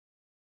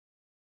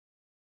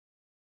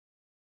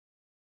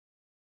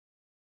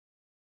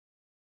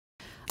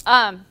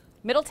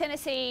Middle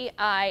Tennessee,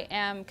 I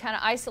am kind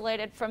of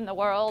isolated from the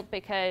world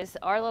because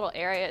our little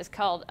area is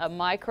called a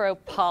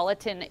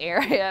micropolitan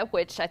area,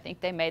 which I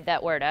think they made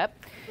that word up.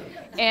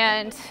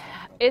 And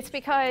it's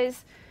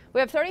because we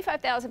have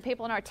 35,000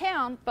 people in our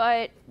town,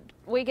 but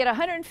we get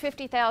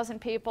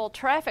 150,000 people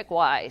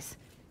traffic-wise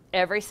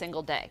every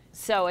single day.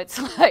 So it's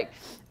like,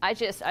 I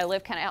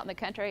live kind of out in the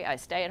country. I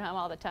stay at home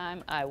all the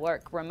time. I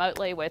work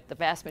remotely with the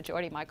vast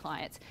majority of my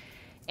clients.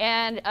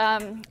 And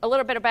a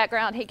little bit of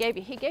background, he gave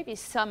you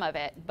some of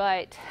it,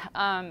 but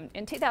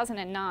in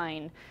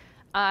 2009,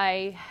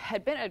 I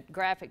had been a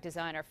graphic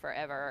designer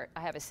forever. I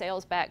have a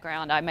sales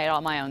background. I made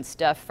all my own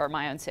stuff for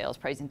my own sales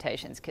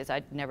presentations because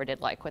I never did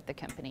like what the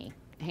company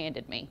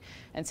handed me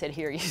and said,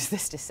 here, use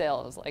this to sell.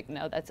 I was like,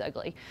 no, that's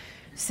ugly.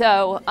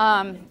 So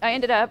I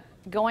ended up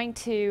going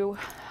to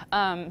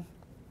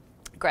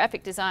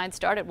graphic design,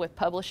 started with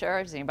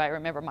Publisher. Does anybody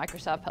remember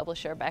Microsoft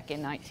Publisher back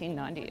in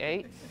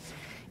 1998?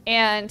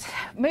 And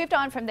moved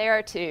on from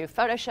there to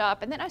Photoshop,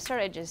 and then I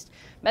started just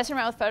messing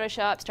around with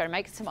Photoshop, started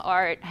making some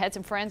art, had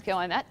some friends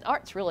going, that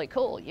art's really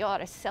cool, you ought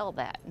to sell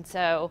that. And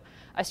so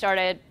I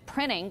started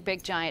printing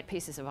big giant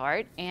pieces of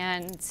art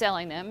and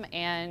selling them,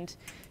 and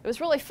it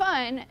was really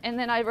fun. And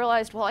then I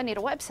realized, well, I need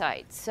a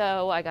website.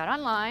 So I got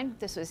online,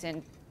 this was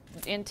in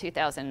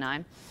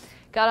 2009,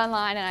 got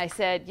online and I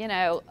said, you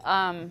know,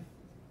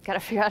 got to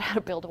figure out how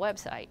to build a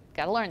website,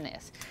 got to learn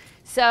this.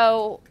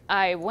 So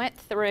I went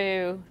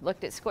through,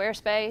 looked at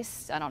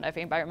Squarespace. I don't know if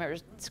anybody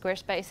remembers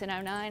Squarespace in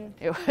 '09.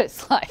 It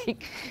was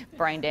like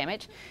brain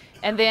damage.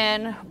 And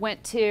then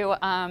went to,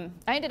 I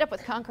ended up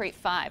with Concrete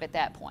 5 at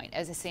that point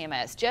as a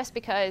CMS, just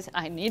because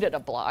I needed a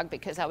blog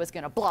because I was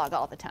going to blog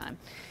all the time.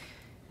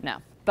 No,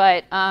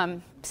 but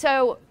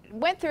so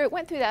went through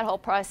that whole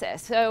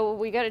process. So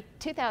we go to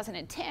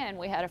 2010,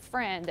 we had a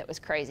friend that was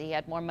crazy. He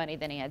had more money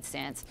than he had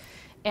sense.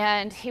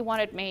 And he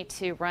wanted me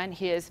to run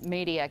his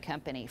media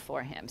company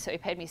for him. So he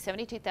paid me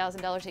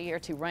 $72,000 a year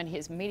to run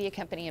his media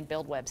company and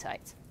build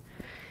websites.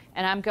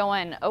 And I'm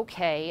going,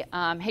 okay.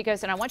 He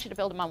goes, and I want you to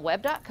build them on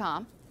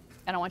web.com,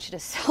 and I want you to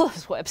sell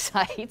those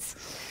websites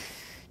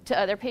to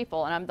other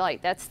people. And I'm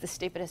like, that's the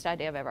stupidest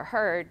idea I've ever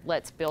heard.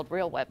 Let's build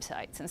real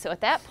websites. And so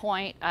at that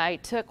point, I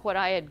took what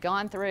I had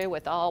gone through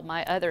with all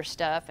my other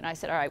stuff, and I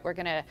said, all right, we're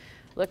going to,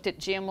 looked at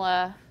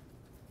Joomla,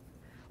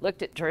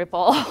 looked at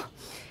Drupal,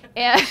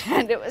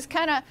 and it was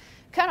kind of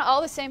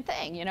all the same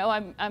thing. You know,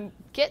 I'm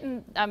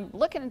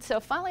looking, and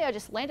so finally I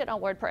just landed on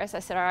WordPress. I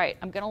said, all right,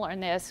 I'm going to learn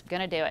this, going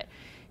to do it.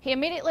 He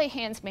immediately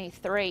hands me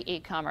 3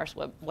 e-commerce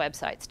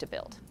websites to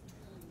build.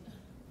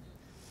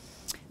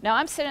 Now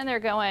I'm sitting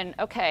there going,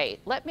 okay,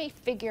 let me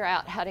figure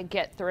out how to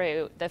get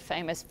through the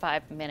famous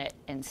 5-minute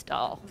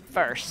install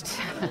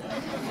first.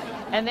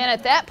 And then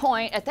at that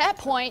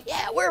point,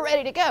 yeah, we're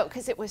ready to go,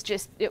 because it was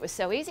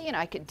so easy and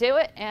I could do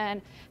it.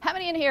 And how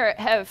many in here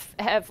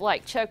have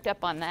like choked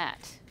up on that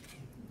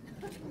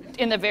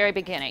in the very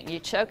beginning? You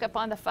choke up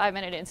on the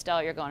 5-minute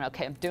install, you're going,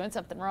 okay, I'm doing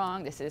something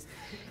wrong,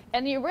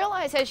 and you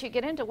realize as you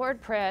get into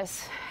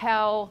WordPress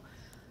how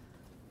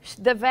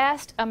the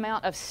vast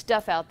amount of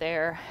stuff out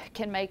there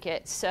can make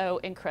it so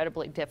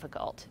incredibly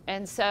difficult.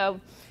 And so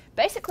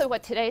basically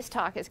what today's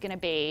talk is going to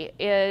be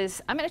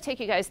is I'm going to take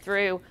you guys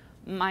through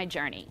my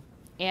journey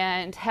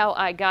and how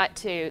I got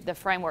to the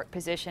framework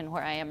position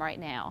where I am right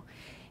now,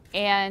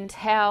 and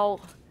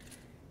how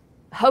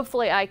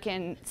hopefully I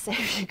can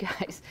save you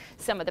guys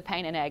some of the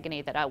pain and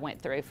agony that I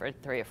went through for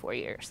 3 or 4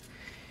 years.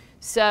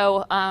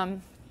 So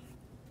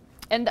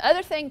and the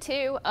other thing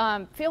too,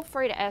 feel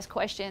free to ask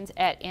questions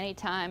at any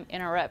time,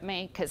 interrupt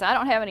me, because I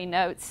don't have any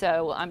notes,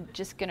 so I'm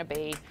just going to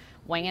be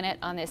winging it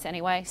on this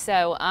anyway.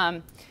 So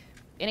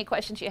any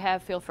questions you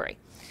have, feel free.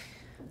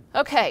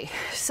 Okay,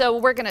 so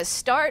we're going to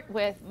start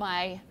with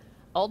my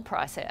old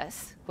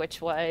process, which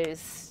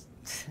was,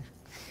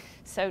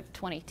 so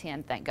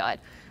 2010, thank God.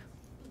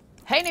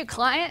 Hey, new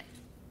client,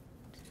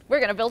 we're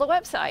going to build a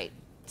website.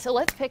 So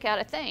let's pick out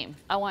a theme.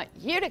 I want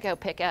you to go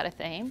pick out a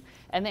theme,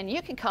 and then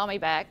you can call me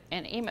back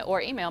and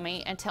email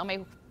me and tell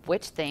me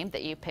which theme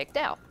that you picked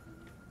out.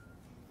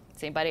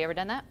 Has anybody ever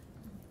done that?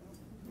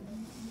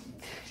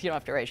 You don't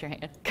have to raise your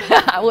hand.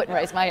 I wouldn't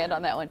raise my hand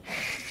on that one.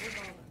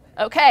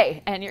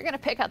 Okay, and you're going to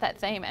pick out that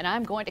theme, and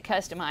I'm going to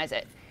customize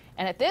it.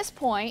 And at this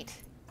point,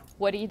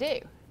 what do you do?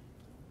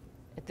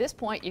 At this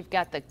point, you've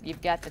got the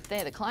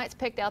thing. The client's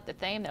picked out the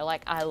theme. They're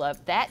like, I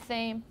love that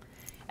theme,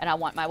 and I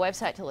want my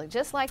website to look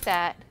just like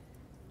that.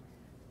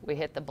 We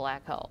hit the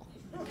black hole.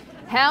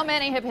 How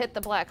many have hit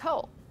the black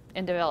hole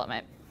in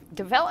development?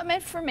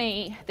 Development, for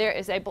me, there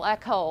is a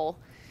black hole,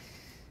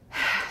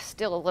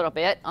 still a little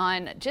bit,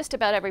 on just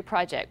about every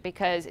project,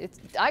 because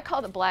I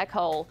call the black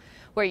hole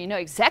where you know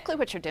exactly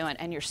what you're doing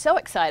and you're so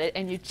excited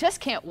and you just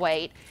can't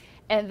wait,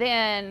 and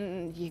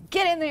then you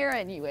get in there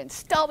and you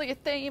install your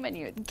theme and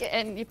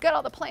you've got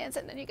all the plans,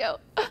 and then you go,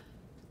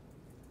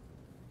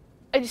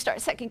 and you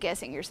start second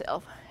guessing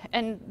yourself,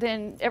 and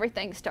then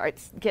everything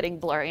starts getting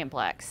blurry and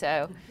black.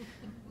 So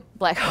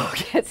black hole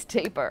gets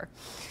deeper.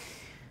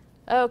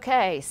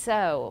 Okay,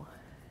 so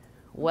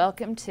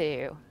welcome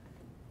to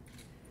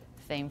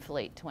Theme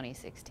Fleet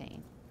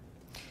 2016.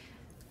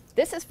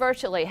 This is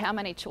virtually how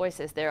many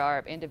choices there are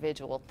of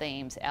individual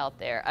themes out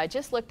there. I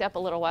just looked up a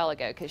little while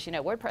ago because, you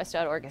know,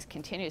 WordPress.org is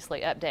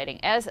continuously updating.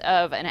 As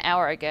of an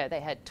hour ago,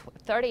 they had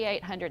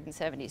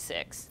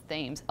 3,876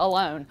 themes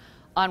alone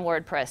on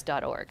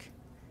WordPress.org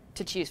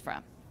to choose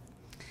from.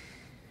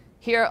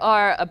 Here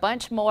are a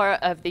bunch more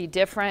of the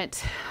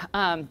different,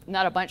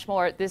 not a bunch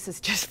more, this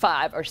is just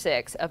 5 or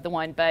 6 of the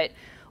one, but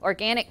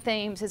Organic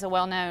Themes is a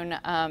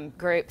well-known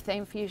group.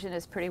 Theme Fusion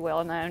is pretty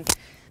well-known.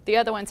 The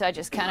other ones I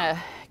just kind of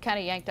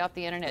yanked off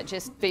the internet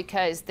just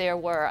because there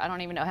were, I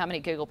don't even know how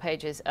many Google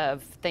pages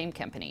of theme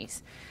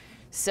companies.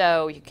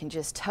 So you can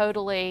just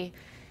totally,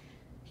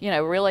 you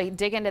know, really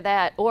dig into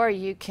that, or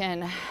you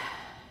can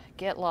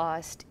get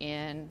lost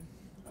in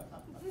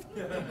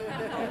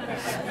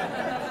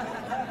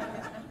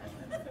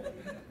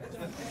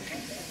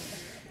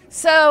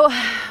So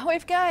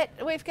we've got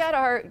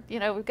our, you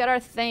know, we've got our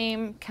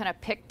theme kind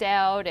of picked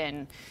out,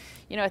 and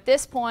you know, at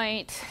this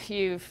point,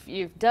 you've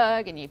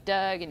dug and you've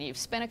dug and you've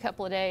spent a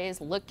couple of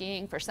days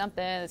looking for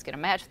something that's going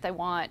to match what they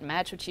want,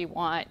 match what you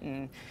want,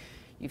 and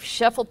you've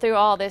shuffled through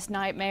all this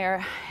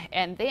nightmare,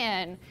 and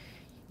then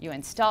you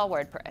install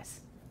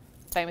WordPress.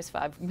 Famous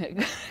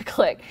 5-minute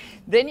click.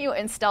 Then you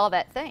install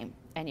that theme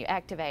and you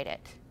activate it.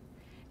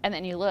 And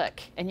then you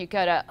look and you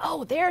go to,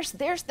 oh, there's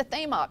the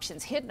theme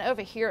options hidden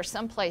over here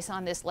someplace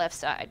on this left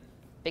side,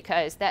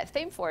 because that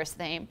ThemeForest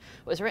theme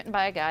was written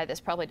by a guy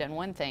that's probably done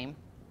one theme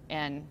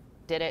and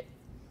did it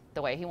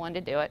the way he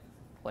wanted to do it,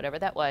 whatever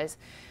that was.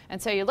 And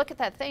so you look at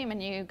that theme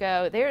and you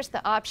go, there's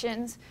the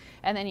options,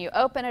 and then you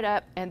open it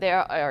up and there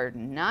are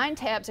 9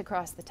 tabs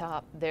across the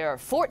top, there are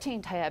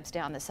 14 tabs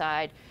down the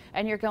side,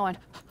 and you're going,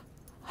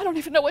 I don't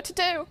even know what to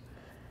do.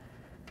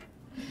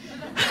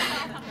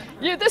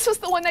 This was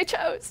the one they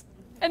chose.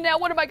 And now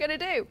what am I going to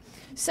do?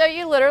 So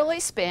you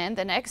literally spend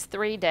the next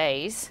 3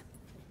 days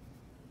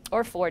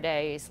or 4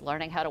 days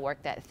learning how to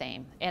work that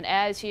theme. And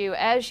as you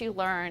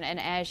learn and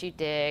as you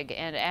dig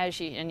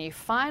and you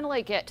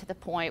finally get to the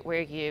point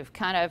where you've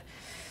kind of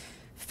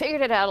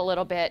figured it out a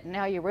little bit,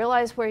 now you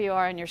realize where you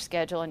are in your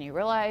schedule and you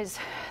realize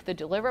the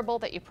deliverable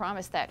that you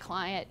promised that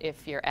client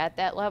if you're at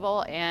that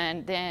level,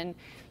 and then,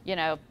 you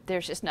know,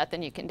 there's just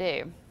nothing you can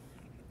do.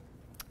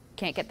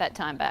 Can't get that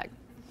time back.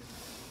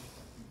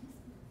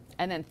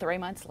 And then 3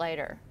 months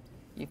later,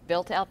 you've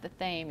built out the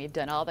theme, you've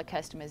done all the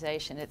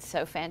customization, it's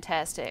so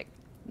fantastic.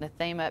 The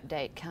theme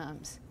update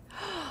comes.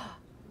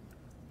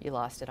 You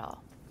lost it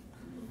all.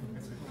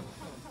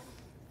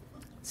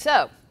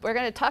 So we're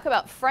going to talk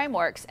about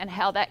frameworks and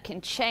how that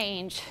can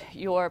change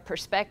your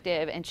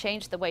perspective and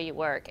change the way you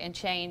work and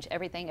change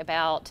everything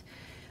about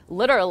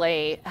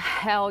literally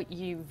how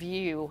you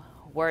view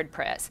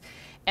WordPress.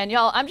 And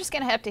y'all, I'm just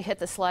going to have to hit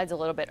the slides a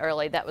little bit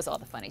early. That was all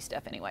the funny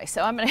stuff anyway.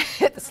 So I'm going to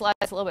hit the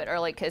slides a little bit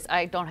early because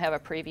I don't have a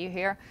preview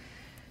here.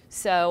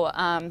 So,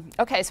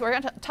 okay, so we're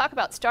going to talk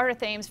about starter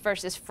themes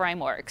versus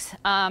frameworks.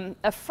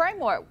 A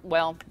framework,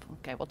 well,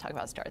 okay, we'll talk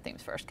about starter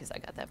themes first because I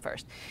got that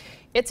first.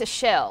 It's a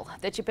shell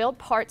that you build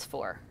parts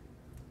for.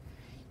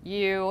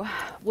 You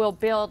will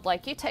build,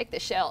 like you take the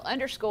shell,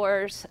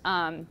 underscores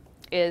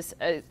is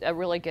a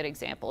really good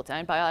example. It's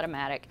owned by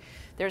Automatic.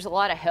 There's a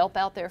lot of help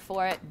out there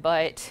for it,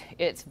 but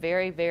it's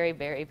very, very,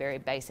 very, very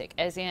basic,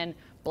 as in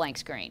blank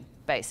screen,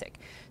 basic.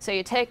 So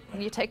you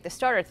take the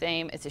starter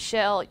theme, it's a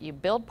shell, you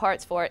build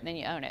parts for it, and then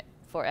you own it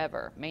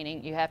forever,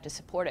 meaning you have to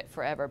support it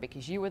forever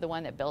because you were the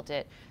one that built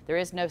it. There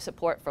is no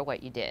support for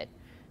what you did.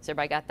 So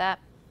everybody got that?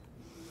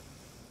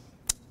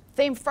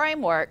 Theme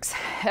frameworks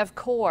have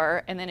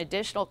core and then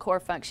additional core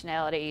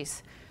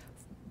functionalities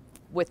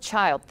with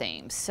child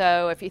themes.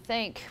 So if you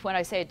think, when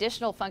I say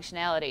additional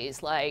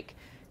functionalities like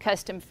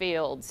custom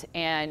fields,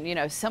 and you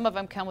know, some of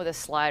them come with a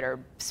slider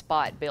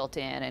spot built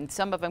in, and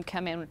some of them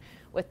come in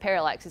with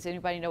parallax. Does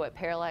anybody know what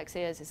parallax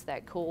is? It's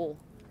that cool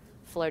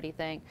floaty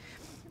thing.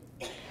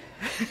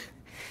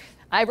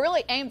 I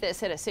really aimed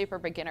this at a super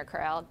beginner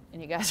crowd,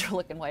 and you guys are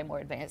looking way more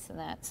advanced than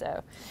that.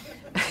 So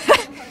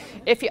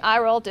if you eye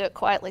roll, do it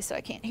quietly so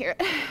I can't hear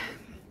it.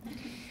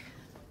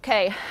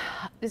 Okay,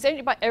 does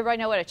everybody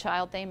know what a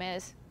child theme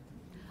is?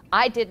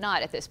 I did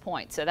not at this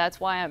point, so that's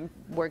why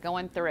we're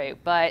going through.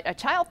 But a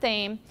child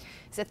theme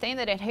is a theme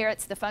that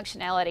inherits the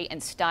functionality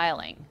and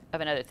styling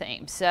of another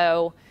theme.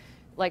 So,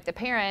 like the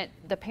parent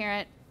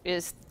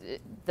is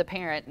the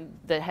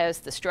parent that has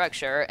the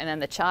structure, and then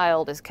the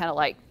child is kind of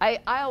like, I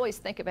always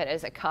think of it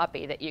as a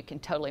copy that you can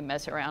totally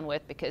mess around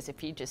with, because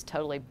if you just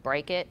totally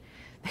break it,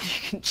 then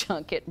you can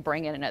chunk it and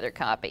bring in another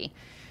copy,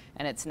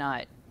 and it's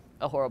not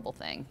a horrible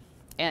thing.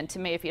 And to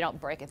me, if you don't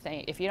break it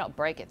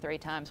 3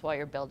 times while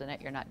you're building it,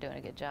 you're not doing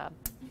a good job.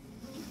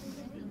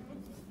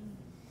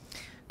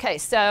 Okay,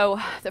 so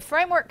the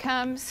framework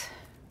comes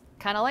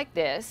kind of like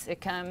this.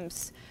 It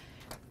comes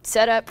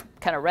set up,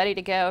 kind of ready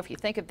to go. If you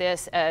think of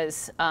this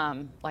as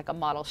like a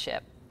model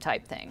ship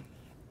type thing.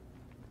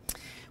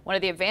 One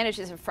of the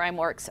advantages of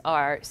frameworks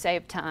are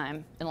save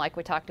time, and like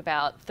we talked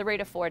about, 3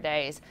 to 4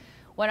 days.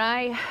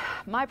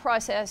 My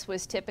process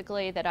was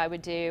typically that I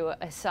would do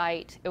a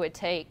site. It would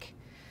take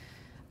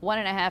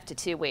 1.5 to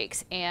 2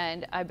 weeks.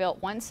 And I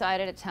built one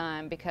site at a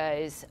time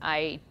because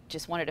I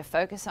just wanted to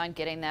focus on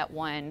getting that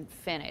one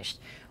finished.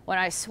 When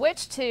I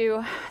switched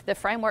to the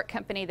framework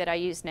company that I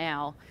use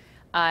now,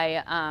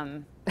 I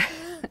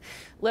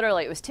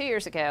literally, it was 2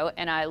 years ago,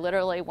 and I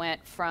literally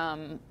went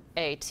from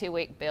a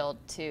 2-week build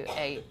to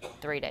a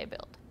 3-day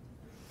build.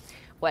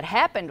 What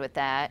happened with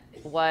that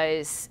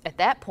was, at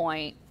that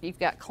point, you've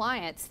got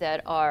clients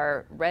that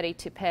are ready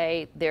to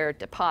pay their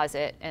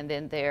deposit and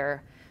then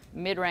their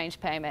mid-range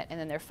payment and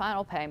then their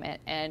final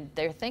payment, and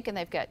they're thinking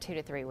they've got 2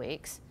 to 3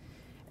 weeks.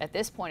 At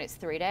this point, it's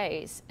 3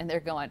 days, and they're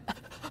going,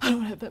 I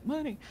don't have that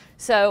money.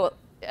 So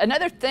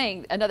another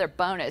thing, another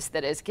bonus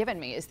that is given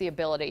me is the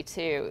ability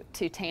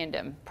to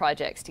tandem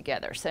projects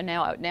together. So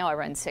now I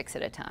run 6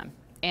 at a time.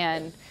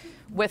 And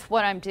with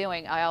what I'm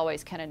doing, I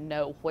always kind of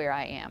know where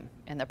I am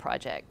in the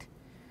project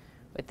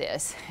with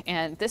this.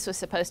 And this was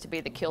supposed to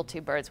be the kill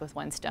 2 birds with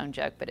 1 stone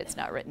joke, but it's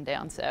not written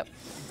down, so.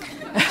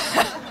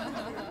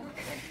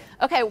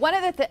 Okay, one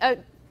of the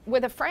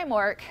with a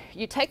framework,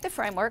 you take the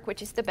framework,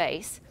 which is the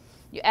base,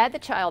 you add the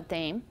child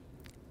theme,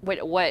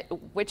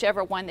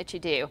 whichever one that you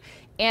do,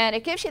 and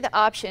it gives you the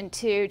option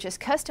to just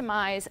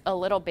customize a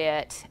little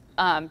bit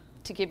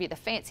to give you the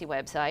fancy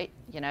website,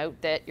 you know,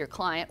 that your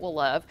client will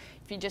love.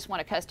 If you just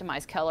want to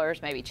customize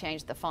colors, maybe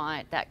change the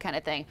font, that kind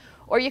of thing.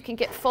 Or you can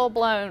get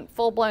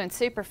full-blown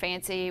super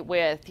fancy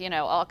with, you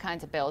know, all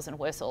kinds of bells and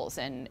whistles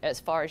and as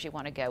far as you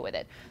want to go with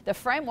it. The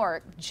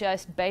framework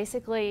just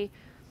basically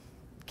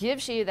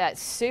gives you that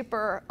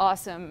super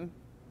awesome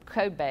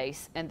code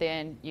base, and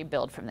then you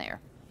build from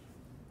there.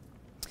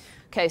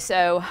 Okay,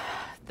 so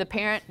the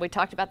parent, we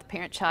talked about the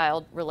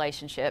parent-child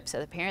relationship. So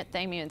the parent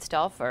theme you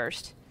install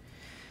first.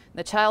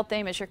 The child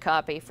theme is your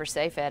copy for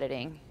safe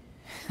editing.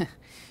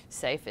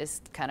 Safe is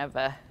kind of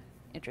a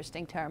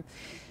interesting term.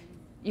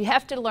 You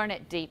have to learn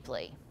it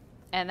deeply.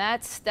 And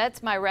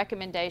that's my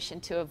recommendation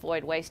to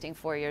avoid wasting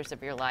 4 years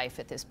of your life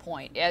at this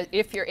point.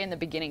 If you're in the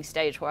beginning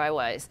stage where I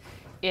was,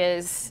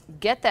 is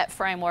get that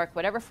framework,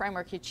 whatever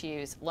framework you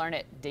choose, learn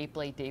it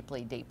deeply,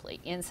 deeply, deeply,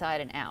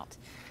 inside and out.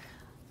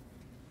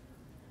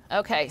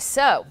 Okay,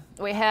 so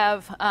we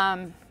have,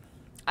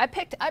 I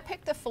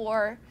picked the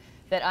 4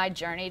 that I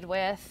journeyed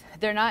with.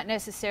 They're not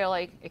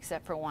necessarily,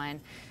 except for one,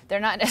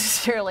 they're not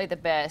necessarily the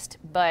best,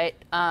 but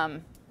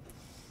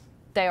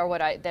they're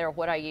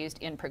what I used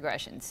in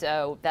progression.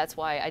 So that's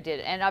why I did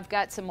it. And I've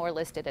got some more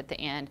listed at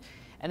the end.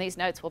 And these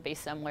notes will be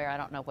somewhere, I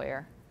don't know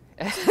where.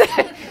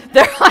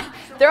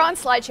 they're on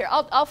SlideShare.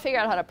 I'll figure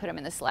out how to put them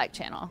in the Slack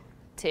channel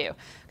too.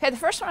 Okay, the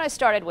first one I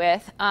started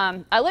with,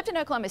 I lived in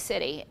Oklahoma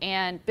City,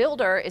 and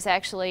Builder is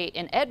actually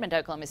in Edmond,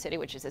 Oklahoma City,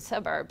 which is a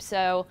suburb.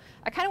 So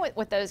I kind of went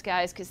with those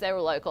guys because they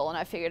were local, and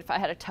I figured if I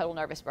had a total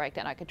nervous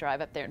breakdown, I could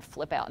drive up there and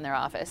flip out in their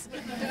office.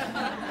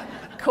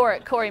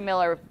 Corey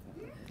Miller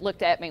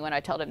looked at me when I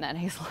told him that, and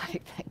he's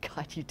like, thank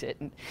God you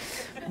didn't.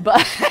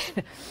 But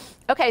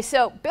okay,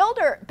 so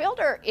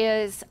Builder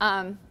is,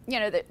 you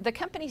know, the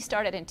company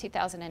started in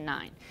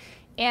 2009,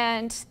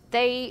 and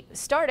they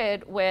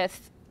started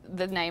with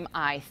the name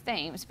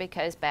iThemes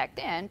because back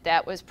then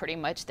that was pretty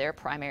much their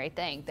primary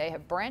thing. They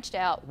have branched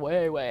out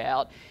way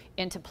out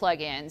into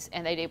plugins,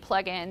 and they do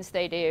plugins.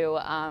 They do.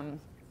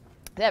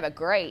 They have a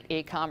great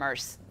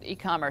e-commerce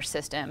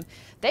system.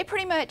 They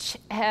pretty much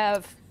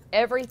have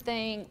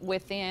everything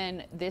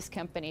within this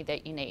company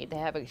that you need. They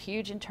have a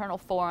huge internal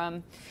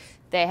forum.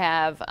 They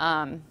have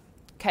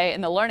okay,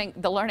 and the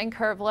learning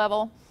curve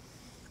level.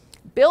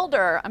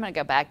 Builder, I'm going to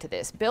go back to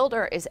this.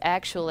 Builder is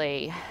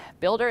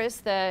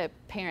the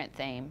parent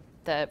theme,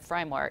 the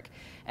framework,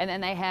 and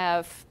then they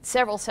have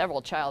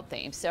several child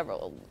themes,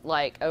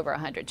 like over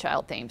 100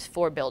 child themes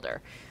for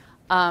Builder.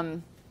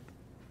 One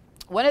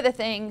of the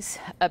things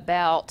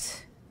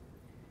about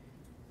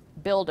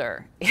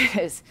Builder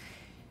is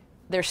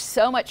there's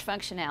so much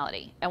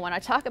functionality. And when I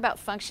talk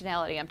about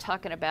functionality, I'm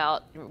talking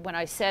about when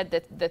I said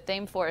that the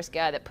theme forest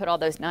guy that put all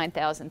those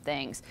 9,000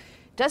 things,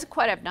 doesn't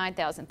quite have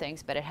 9,000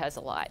 things, but it has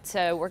a lot.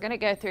 So we're going to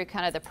go through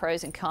kind of the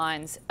pros and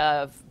cons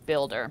of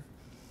Builder.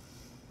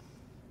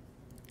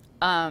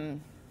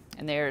 And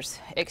there's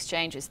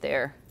exchanges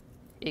there,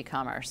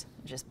 e-commerce.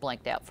 Just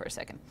blanked out for a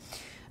second.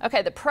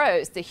 Okay, the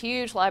pros, the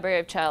huge library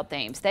of child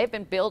themes. They've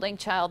been building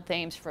child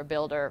themes for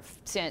Builder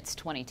since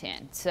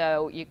 2010.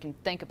 So you can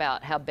think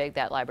about how big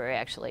that library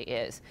actually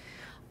is.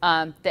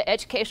 The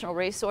educational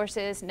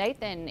resources,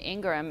 Nathan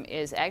Ingram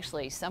is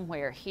actually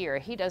somewhere here.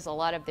 He does a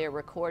lot of their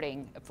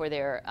recording for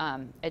their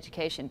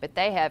education, but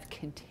they have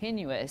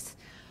continuous,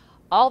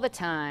 all the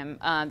time.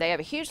 They have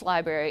a huge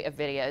library of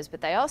videos,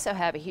 but they also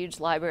have a huge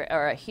library,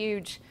 or a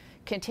huge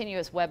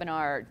continuous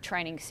webinar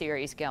training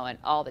series going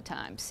all the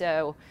time.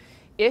 So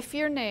if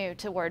you're new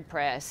to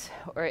WordPress,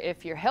 or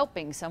if you're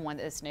helping someone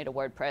that's new to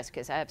WordPress,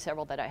 because I have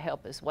several that I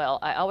help as well,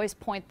 I always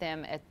point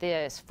them at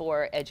this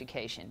for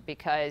education,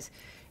 because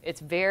it's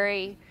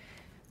very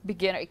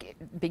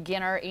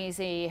beginner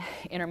easy,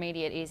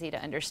 intermediate easy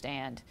to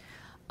understand.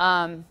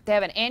 They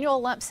have an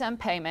annual lump sum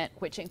payment,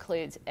 which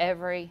includes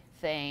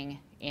everything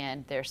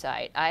in their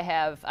site.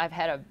 I've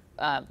had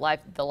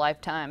the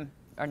lifetime,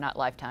 or not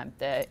lifetime,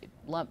 the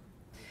lump,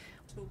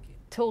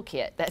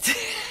 Toolkit. That's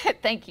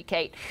thank you,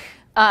 Kate.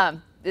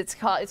 It's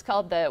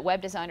called the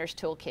Web Designer's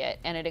Toolkit,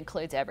 and it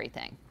includes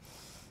everything.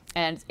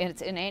 And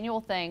it's an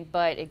annual thing,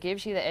 but it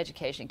gives you the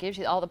education, it gives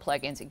you all the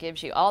plugins, it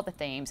gives you all the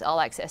themes,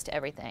 all access to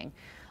everything.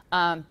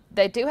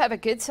 They do have a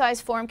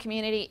good-sized forum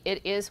community.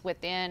 It is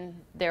within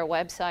their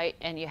website,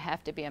 and you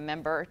have to be a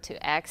member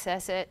to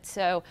access it.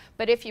 So,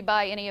 but if you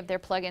buy any of their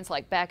plugins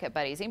like Backup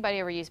Buddy, has anybody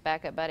ever used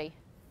Backup Buddy?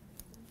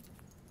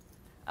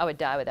 I would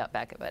die without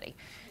Backup Buddy.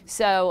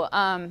 So,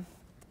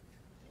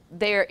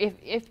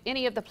 if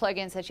any of the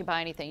plugins that you buy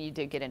anything, you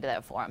do get into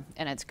that forum,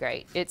 and it's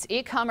great. It's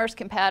e-commerce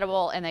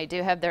compatible, and they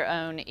do have their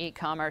own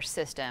e-commerce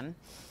system.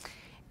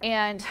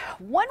 And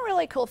one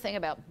really cool thing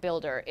about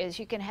Builder is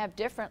you can have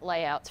different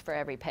layouts for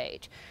every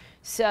page.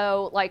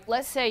 So, like,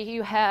 let's say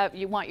you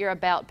want your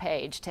about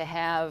page to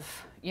have,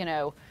 you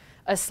know,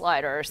 a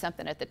slider or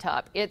something at the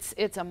top. It's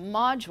a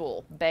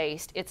module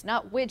based. It's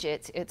not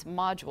widgets. It's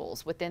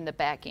modules within the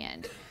back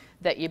end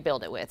that you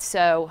build it with.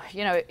 So,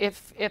 you know,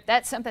 if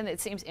that's something that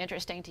seems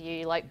interesting to you,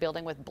 you like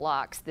building with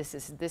blocks, this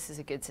is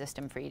a good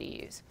system for you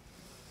to use.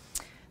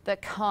 The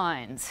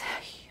cons,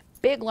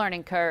 big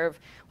learning curve.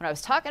 When I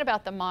was talking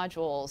about the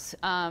modules,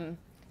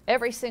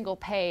 every single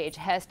page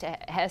has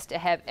to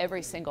have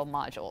every single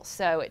module.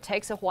 So it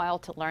takes a while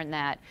to learn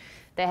that.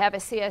 They have a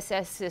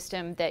CSS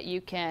system that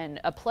you can,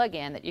 a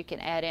plugin that you can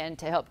add in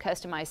to help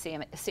customize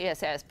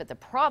CSS, but the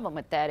problem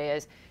with that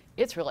is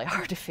it's really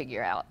hard to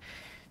figure out.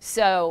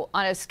 So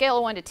on a scale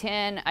of 1 to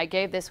 10, I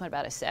gave this one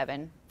about a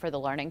 7 for the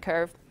learning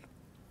curve.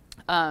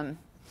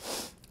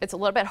 It's a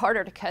little bit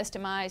harder to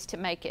customize to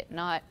make it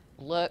not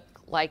look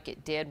like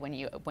it did when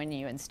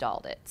you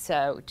installed it.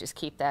 So just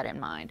keep that in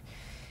mind.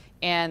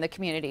 And the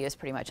community is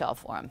pretty much all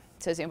for them.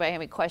 So does anybody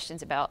have any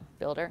questions about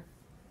Builder?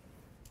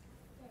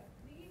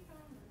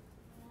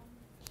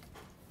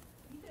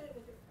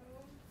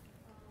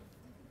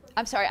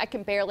 I'm sorry, I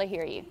can barely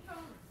hear you.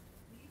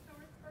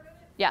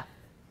 Yeah.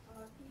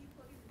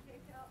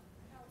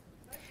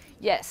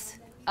 Yes.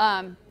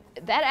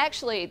 That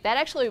actually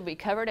will be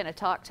covered in a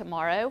talk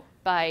tomorrow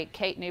by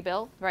Kate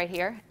Newbill right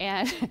here,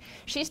 and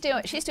she's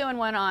doing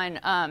one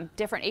on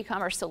different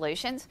e-commerce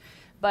solutions.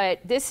 But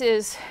this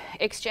is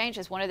Exchange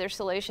is one of their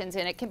solutions,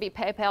 and it can be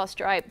PayPal,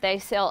 Stripe. They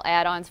sell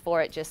add-ons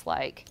for it just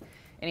like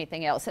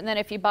anything else. And then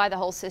if you buy the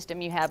whole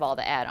system, you have all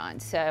the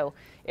add-ons. So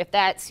if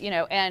that's, you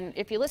know, and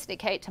if you listen to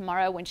Kate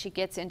tomorrow when she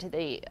gets into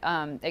the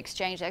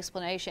Exchange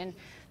explanation,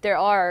 there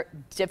are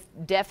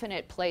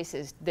definite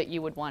places that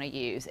you would want to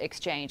use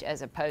Exchange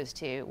as opposed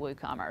to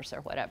WooCommerce or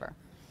whatever.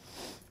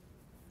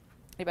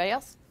 Anybody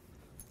else?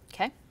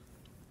 Okay.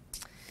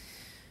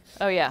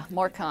 Oh yeah,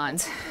 more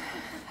cons.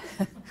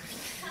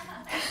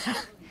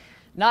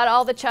 Not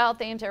all the child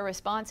themes are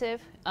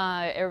responsive.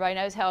 Everybody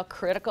knows how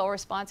critical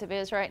responsive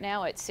is right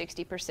now. It's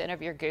 60%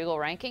 of your Google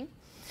ranking.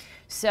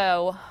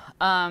 So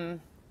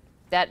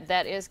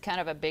that is kind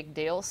of a big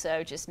deal.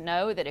 So just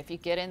know that if you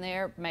get in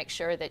there, make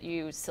sure that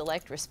you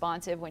select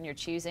responsive when you're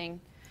choosing,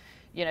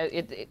 you know,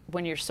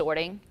 when you're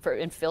sorting for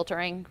and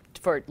filtering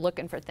for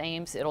looking for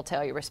themes, it'll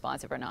tell you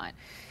responsive or not.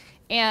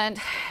 And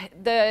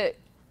the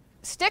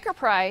sticker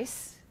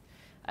price,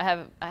 I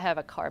have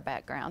a car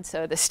background,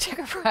 so the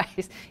sticker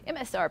price,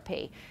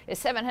 MSRP, is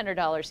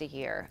 $700 a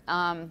year.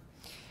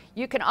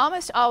 You can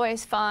almost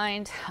always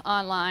find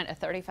online a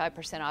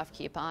 35% off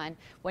coupon.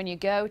 When you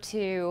go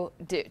to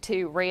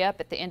re-up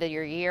at the end of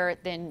your year,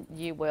 then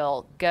you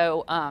will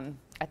go,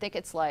 I think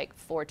it's like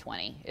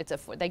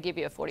 $420. They give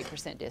you a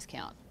 40%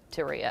 discount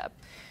to re-up.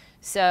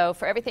 So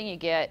for everything you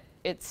get,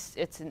 it's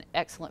an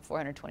excellent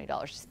 $420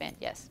 to spend,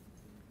 yes.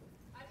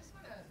 I just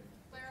want to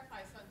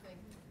clarify something.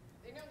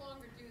 They no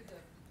longer do the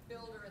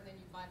builder and then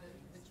you buy the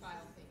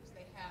child themes.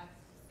 They have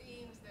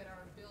themes that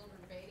are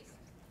builder-based,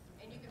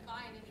 and you can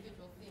buy an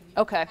individual theme.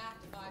 You Okay. don't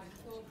have to buy the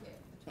toolkit.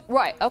 The toolkit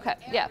Right, okay,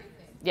 yeah,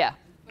 everything. yeah.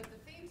 But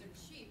the themes are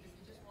cheap if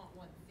you just want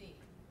one theme.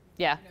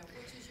 Yeah. You know,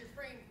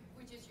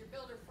 which is your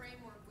builder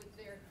framework with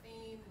their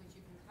theme, which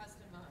you can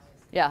customize.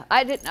 Yeah,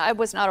 I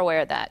was not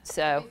aware of that.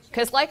 So,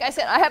 because like I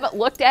said, I haven't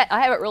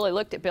really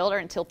looked at Builder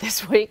until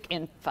this week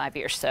in 5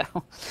 years. So,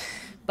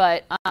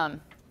 but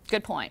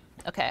good point.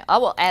 Okay, I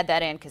will add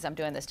that in because I'm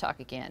doing this talk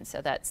again.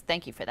 So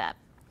thank you for that.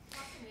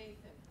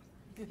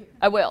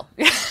 I will.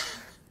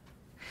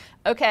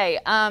 Okay,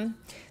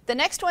 the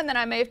next one that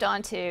I moved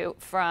on to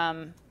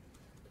from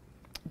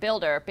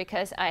Builder,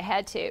 because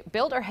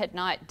Builder had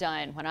not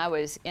done, when I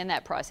was in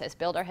that process,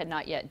 Builder had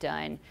not yet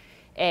done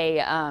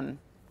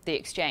the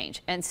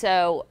Exchange. And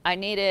so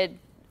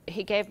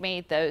he gave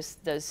me those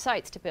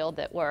sites to build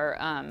that were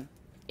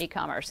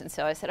e-commerce. And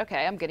so I said,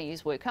 okay, I'm going to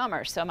use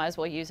WooCommerce, so I might as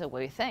well use a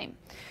Woo theme.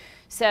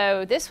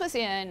 So this was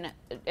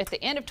at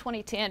the end of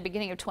 2010,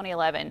 beginning of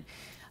 2011.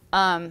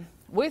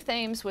 Woo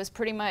themes was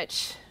pretty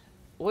much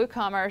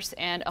WooCommerce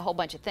and a whole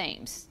bunch of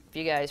themes, if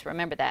you guys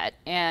remember that.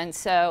 And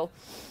so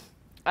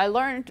I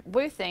learned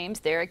Woo themes.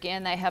 There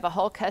again, they have a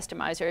whole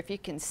customizer. If you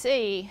can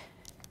see,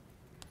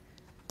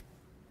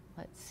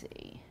 let's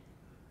see.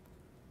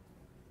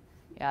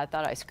 Yeah, I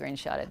thought I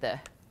screenshotted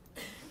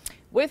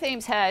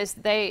WooThemes has,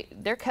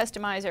 their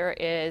customizer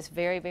is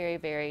very, very,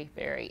 very,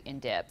 very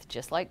in-depth,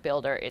 just like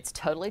Builder. It's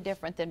totally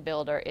different than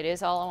Builder. It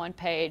is all on one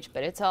page,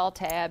 but it's all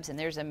tabs, and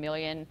there's a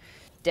million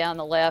down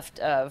the left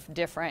of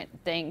different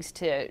things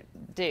to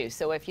do.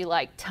 So if you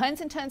like tons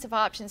and tons of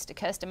options to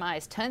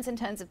customize, tons and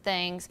tons of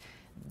things,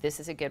 this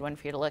is a good one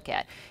for you to look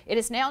at. It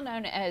is now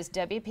known as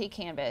WP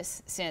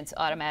Canvas since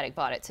Automatic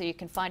bought it, so you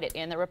can find it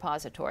in the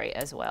repository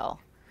as well.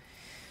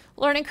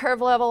 Learning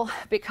curve level,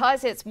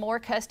 because it's more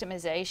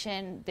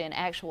customization than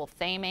actual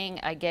theming,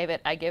 I gave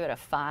it a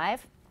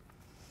 5.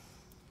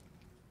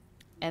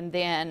 And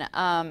then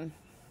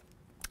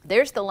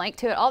there's the link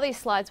to it. All these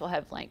slides will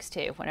have links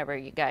too, whenever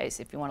you guys,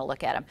 if you want to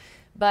look at them.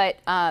 But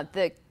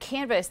the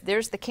Canvas,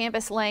 there's the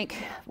Canvas link,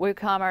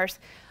 WooCommerce.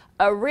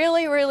 A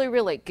really, really,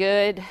 really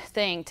good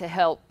thing to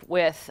help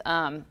with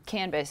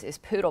Canvas is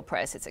Poodle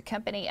Press. It's a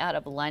company out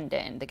of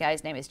London. The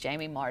guy's name is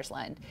Jamie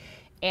Marsland.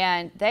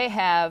 And they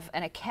have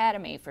an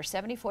academy for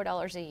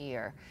 $74 a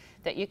year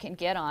that you can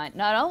get on.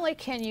 Not only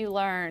can you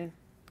learn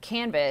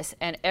Canvas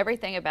and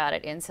everything about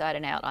it inside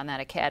and out on that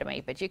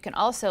academy, but you can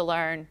also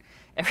learn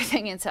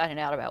everything inside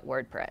and out about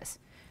WordPress.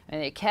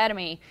 And the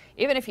academy,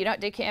 even if you don't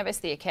do Canvas,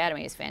 the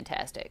academy is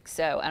fantastic.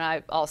 So, and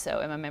I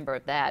also am a member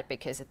of that,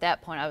 because at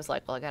that point I was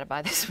like, well, I got to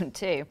buy this one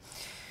too.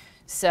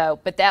 So,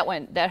 but that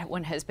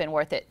one has been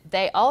worth it.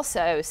 They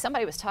also,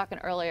 somebody was talking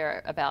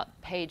earlier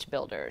about page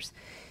builders.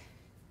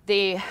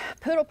 The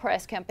Poodle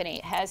Press company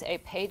has a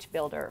page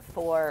builder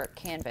for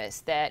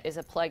Canvas that is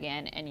a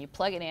plug-in, and you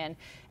plug it in,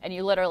 and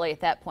you literally at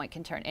that point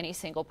can turn any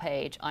single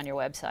page on your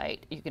website.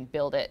 You can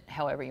build it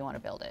however you want to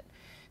build it.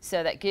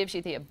 So that gives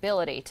you the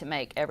ability to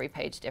make every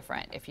page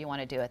different if you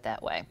want to do it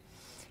that way.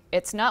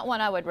 It's not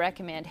one I would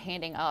recommend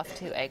handing off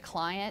to a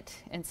client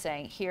and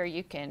saying, here,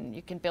 you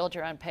can build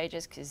your own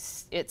pages,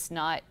 because it's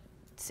not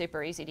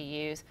super easy to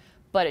use,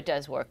 but it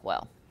does work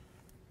well.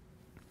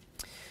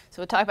 So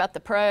we'll talk about the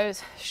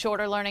pros.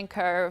 Shorter learning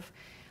curve.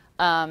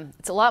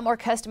 It's a lot more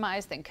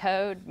customized than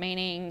code,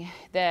 meaning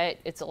that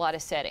it's a lot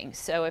of settings.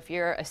 So if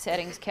you're a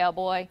settings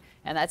cowboy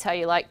and that's how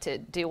you like to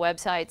do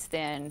websites,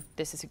 then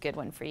this is a good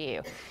one for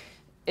you.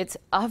 It's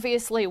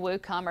obviously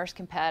WooCommerce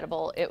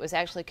compatible. It was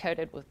actually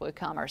coded with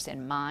WooCommerce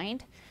in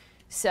mind.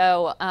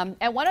 So,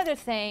 and one other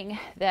thing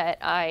that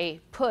I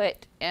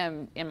put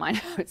in my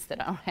notes that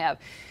I don't have,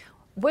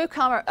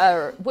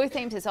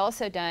 WooThemes has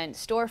also done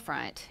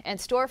Storefront, and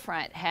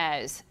Storefront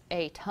has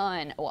a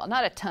ton, well,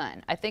 not a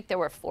ton, I think there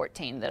were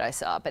 14 that I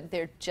saw, but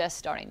they're just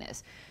starting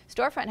this.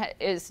 Storefront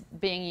is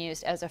being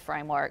used as a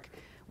framework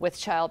with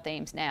child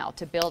themes now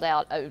to build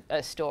out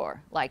a store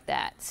like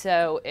that.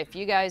 So if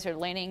you guys are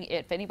leaning,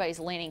 if anybody's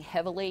leaning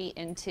heavily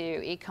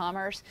into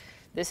e-commerce,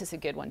 this is a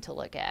good one to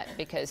look at,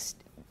 because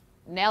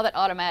now that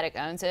Automatic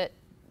owns it,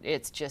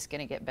 it's just going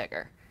to get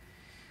bigger.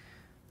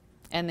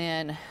 And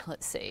then,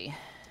 let's see.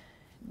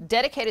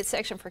 Dedicated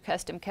section for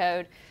custom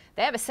code.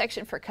 They have a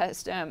section for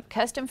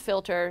custom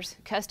filters,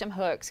 custom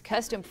hooks,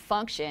 custom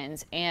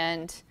functions,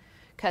 and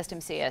custom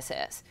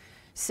CSS.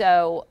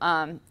 So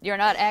you're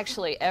not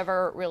actually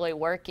ever really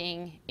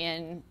working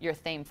in your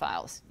theme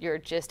files. You're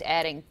just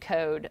adding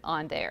code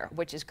on there,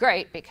 which is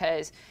great,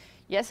 because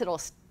yes,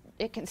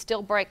 it can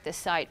still break the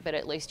site, but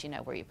at least you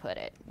know where you put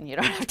it, and you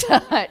don't have to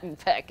hunt and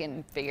peck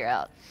and figure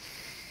out.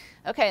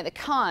 Okay, the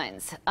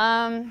cons.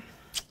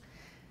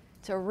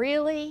 It's a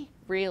really,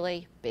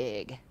 really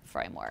big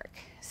framework.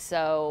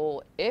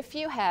 So if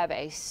you have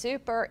a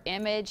super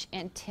image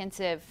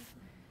intensive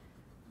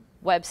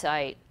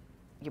website,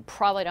 you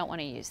probably don't want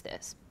to use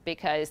this,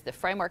 because the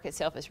framework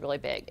itself is really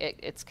big.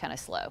 It's kind of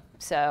slow.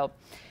 So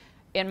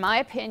in my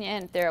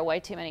opinion, there are way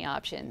too many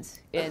options.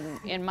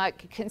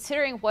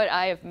 Considering what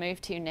I have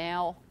moved to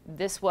now,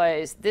 this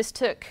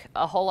took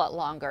a whole lot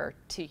longer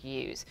to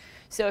use.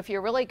 So if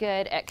you're really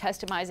good at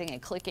customizing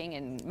and clicking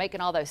and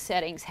making all those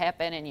settings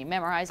happen, and you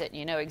memorize it and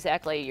you know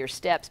exactly your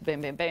steps,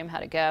 boom, boom, boom, how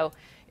to go,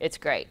 it's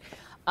great.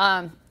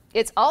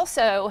 It's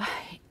also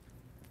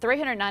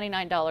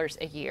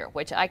 $399 a year,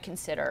 which I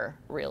consider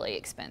really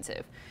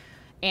expensive.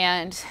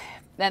 And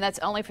then that's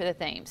only for the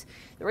themes.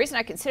 The reason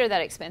I consider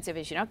that expensive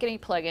is you don't get any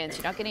plugins,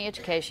 you don't get any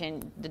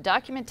education. The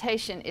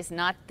documentation is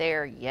not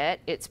there yet.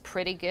 It's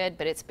pretty good,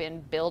 but it's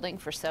been building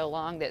for so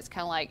long that it's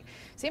kind of like,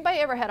 has anybody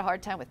ever had a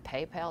hard time with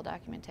PayPal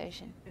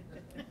documentation?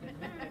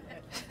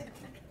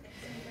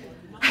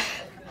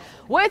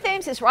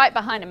 WooThemes is right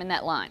behind them in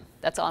that line.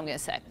 That's all I'm going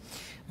to say.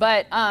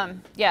 But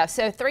yeah,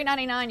 so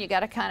 $399,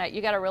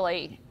 you gotta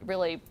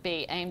really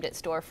be aimed at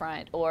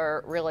Storefront,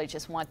 or really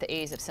just want the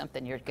ease of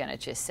something you're gonna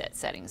just set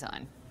settings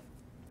on.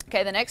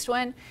 Okay, the next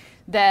one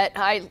that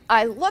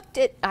I looked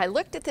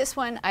at this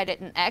one.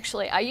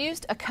 I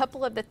used a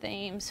couple of the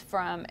themes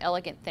from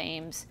Elegant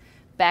Themes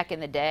back in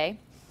the day,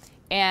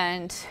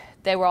 and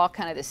they were all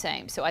kind of the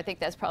same. So I think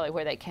that's probably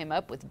where they came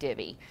up with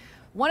Divi.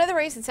 One of the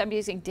reasons I'm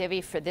using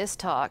Divi for this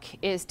talk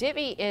is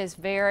Divi is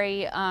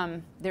very,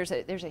 there's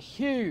a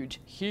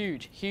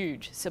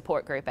huge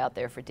support group out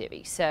there for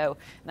Divi. So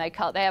they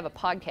have a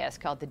podcast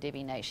called the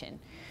Divi Nation.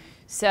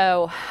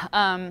 So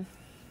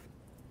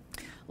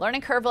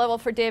Learning curve level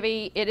for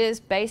Divi, it is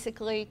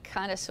basically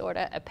kind of sort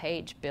of a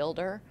page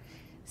builder.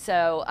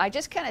 So I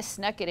just kind of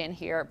snuck it in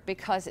here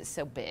because it's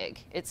so big.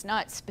 It's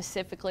not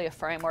specifically a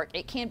framework.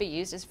 It can be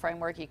used as a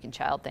framework. You can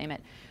child theme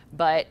it,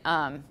 but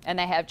and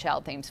they have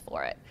child themes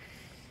for it.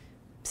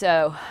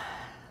 So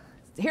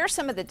here's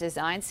some of the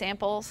design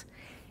samples,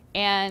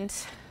 and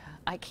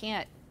I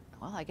can't.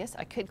 Well, I guess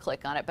I could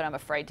click on it, but I'm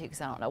afraid to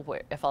because I don't know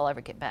if I'll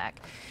ever get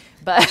back.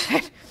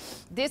 But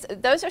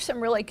those are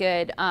some really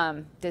good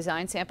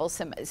design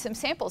samples, some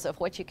samples of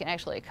what you can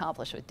actually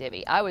accomplish with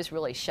Divi. I was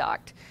really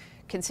shocked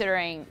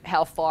considering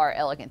how far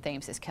Elegant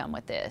Themes has come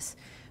with this.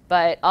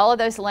 But all of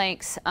those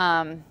links,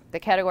 the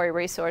category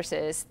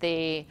resources,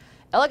 the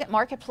Elegant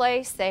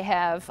Marketplace, they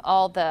have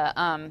all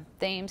the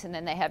themes, and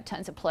then they have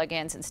tons of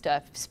plugins and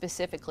stuff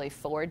specifically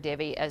for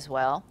Divi as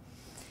well.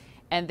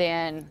 And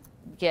then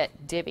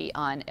get Divi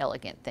on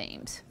Elegant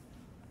Themes.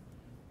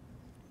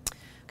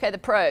 Okay, the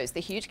pros, the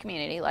huge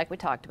community like we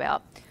talked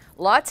about.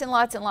 Lots and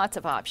lots and lots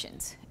of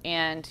options.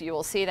 And you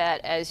will see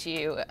that as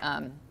you,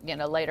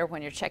 later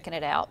when you're checking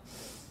it out.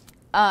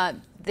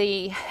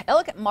 The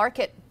Elegant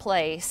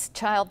Marketplace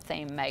Child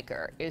Theme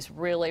Maker is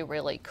really,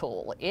 really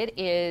cool. It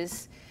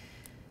is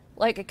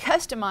like a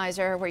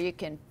customizer where you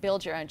can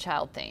build your own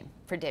child theme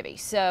for Divi.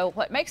 So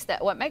what makes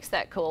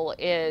that cool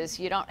is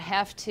you don't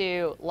have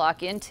to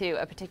lock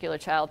into a particular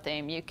child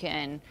theme. You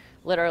can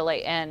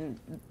literally, and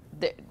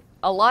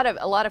a lot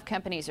of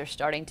companies are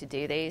starting to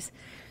do these.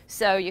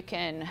 So you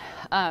can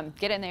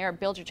get in there,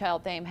 build your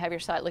child theme, have your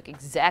site look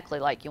exactly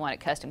like you want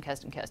it, custom,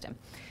 custom, custom.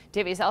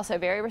 Divi is also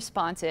very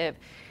responsive.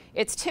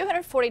 It's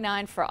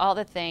 $249 for all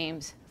the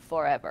themes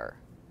forever.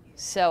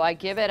 So I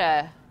give it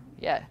a,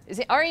 yeah.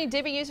 Are any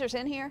Divi users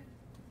in here?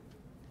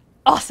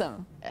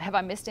 Awesome. Have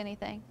I missed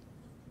anything?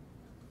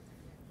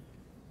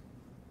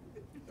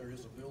 There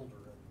is a builder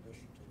in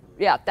addition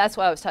to Yeah, that's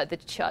what I was talking,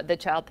 the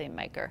child theme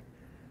maker.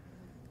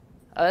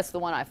 Oh, that's the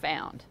one I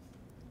found.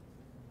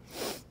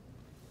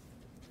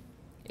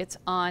 It's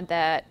on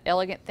that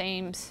Elegant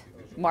Themes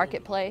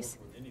Marketplace.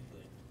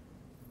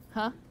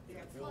 Huh?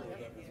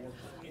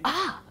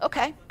 Ah,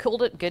 okay. Cool.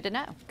 Good to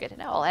know. Good to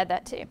know. I'll add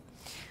that too.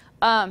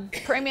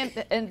 Premium,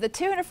 and the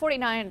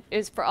 $249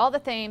 is for all the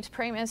themes,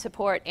 premium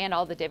support, and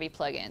all the Divi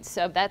plugins.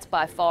 So that's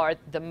by far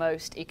the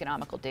most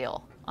economical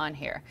deal on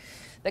here.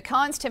 The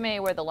cons to me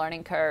were the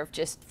learning curve,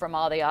 just from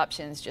all the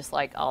options, just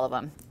like all of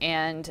them.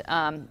 And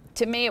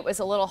to me, it was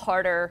a little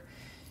harder.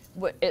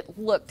 It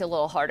looked a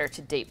little harder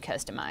to deep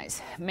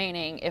customize.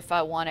 Meaning, if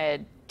I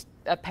wanted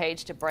a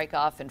page to break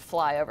off and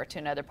fly over to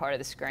another part of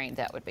the screen,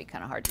 that would be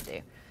kind of hard to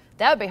do.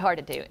 That would be hard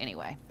to do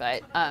anyway,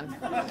 but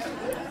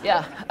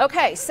yeah.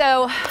 Okay,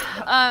 so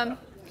now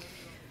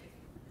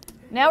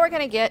we're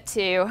going to get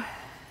to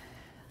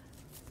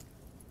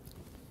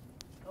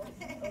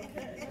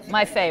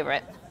my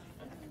favorite.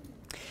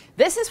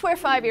 This is where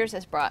 5 years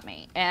has brought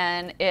me,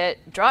 and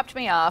it dropped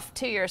me off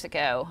 2 years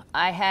ago.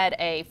 I had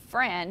a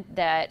friend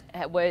that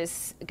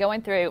was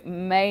going through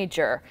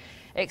major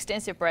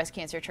extensive breast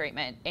cancer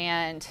treatment,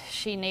 and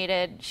she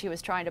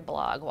was trying to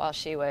blog while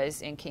she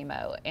was in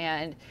chemo,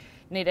 and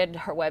needed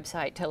her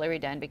website totally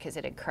redone because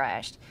it had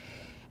crashed.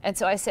 And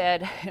so I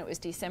said, it was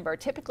December.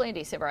 Typically in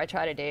December, I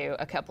try to do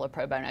a couple of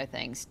pro bono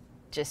things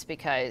just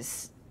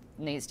because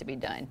it needs to be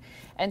done.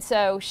 And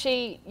so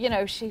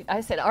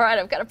I said, all right,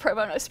 I've got a pro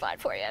bono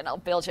spot for you, and I'll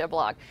build you a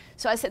blog.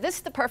 So I said, this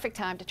is the perfect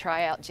time to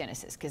try out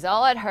Genesis, because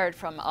all I'd heard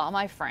from all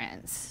my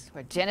friends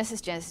were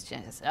Genesis, Genesis,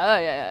 Genesis. Oh,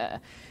 yeah.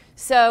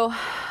 So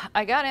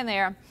I got in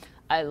there.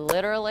 I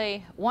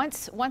literally,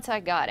 once I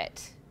got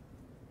it,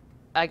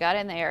 I got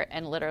in there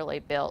and literally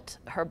built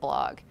her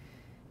blog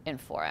in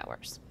 4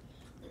 hours,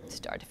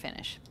 start to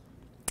finish.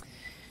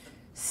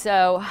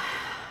 So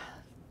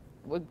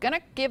we're going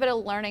to give it a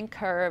learning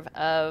curve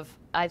of,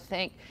 I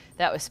think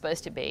that was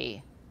supposed to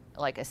be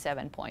like a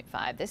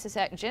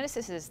 7.5.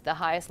 Genesis is the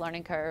highest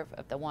learning curve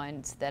of the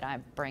ones that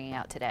I'm bringing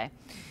out today.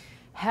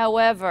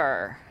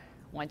 However,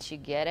 once you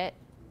get it,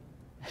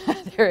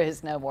 there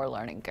is no more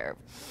learning curve.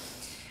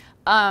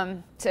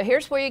 So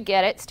here's where you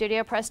get it,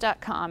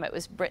 studiopress.com. It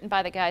was written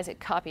by the guys at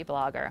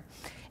Copyblogger.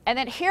 And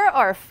then here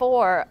are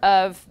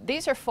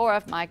these are four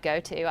of my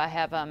go-to. I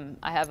have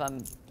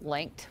them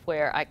linked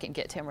where I can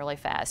get to them really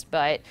fast.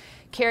 But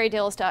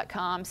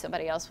CarrieDills.com,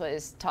 somebody else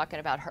was talking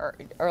about her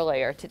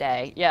earlier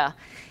today. Yeah.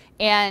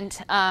 And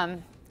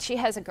she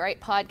has a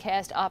great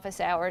podcast, Office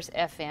Hours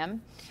FM.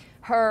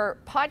 Her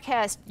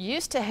podcast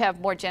used to have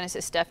more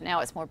Genesis stuff.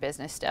 Now it's more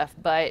business stuff,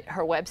 but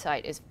her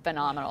website is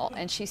phenomenal,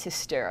 and she's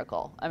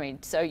hysterical. I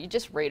mean, so you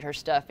just read her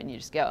stuff, and you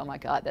just go, oh, my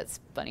God, that's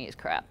funny as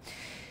crap.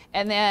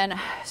 And then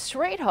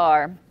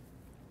Sridhar,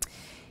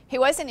 he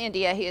was in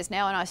India. He is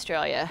now in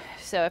Australia.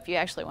 So if you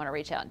actually want to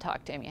reach out and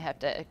talk to him, you have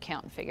to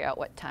count and figure out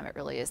what time it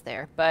really is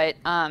there. But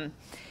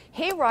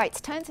he writes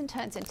tons and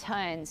tons and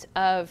tons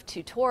of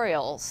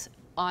tutorials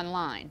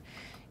online.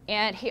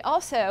 And he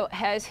also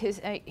has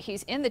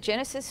he's in the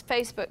Genesis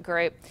Facebook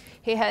group.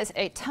 He has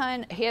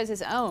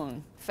his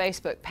own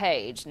Facebook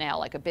page now,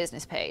 like a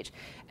business page.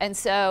 And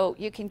so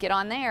you can get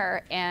on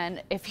there,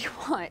 and if you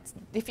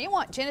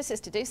want Genesis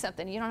to do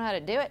something, you don't know how to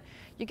do it,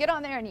 you get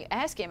on there and you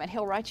ask him, and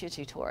he'll write you a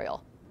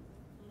tutorial.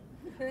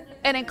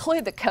 And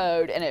include the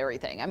code and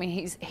everything. I mean,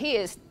 he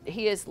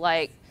is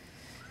like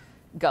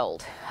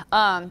gold.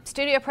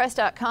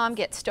 StudioPress.com,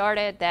 get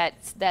started.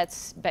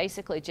 That's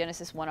basically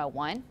Genesis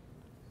 101.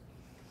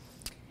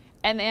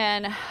 And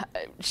then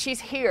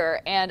she's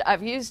here, and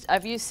I've used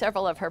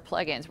several of her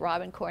plugins.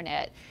 Robin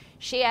Cornett.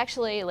 She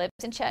actually lives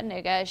in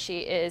Chattanooga. She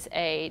is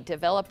a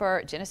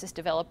developer, Genesis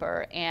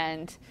developer,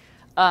 and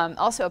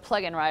also a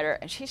plugin writer.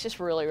 And she's just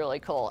really, really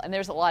cool. And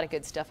there's a lot of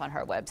good stuff on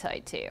her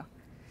website too.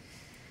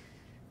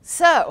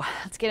 So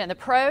let's get in the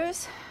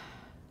pros.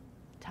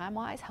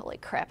 Time-wise, holy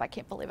crap! I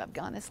can't believe I've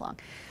gone this long.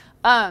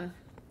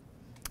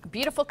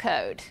 Beautiful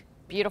code.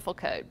 Beautiful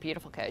code,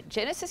 beautiful code.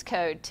 Genesis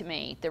code, to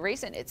me, the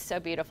reason it's so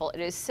beautiful,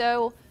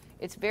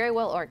 it's very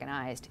well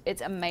organized.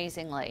 It's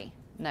amazingly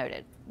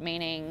noted,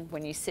 meaning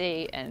when you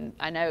see, and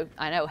I know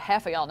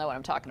half of y'all know what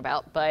I'm talking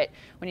about, but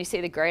when you see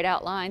the grayed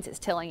out lines, it's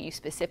telling you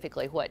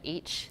specifically what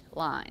each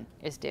line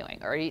is doing,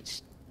 or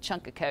each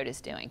chunk of code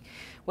is doing,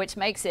 which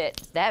makes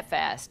it that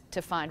fast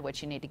to find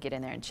what you need to get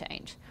in there and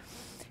change.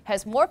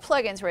 Has more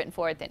plugins written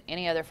for it than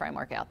any other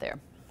framework out there.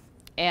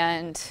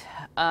 And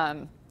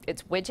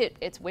it's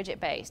widget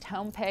based.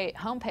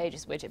 Homepage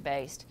is widget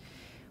based,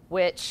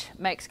 which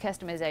makes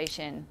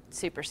customization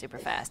super, super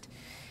fast.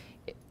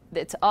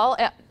 It's all,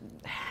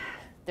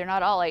 they're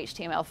not all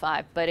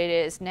HTML5, but it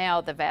is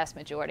now the vast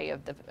majority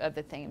of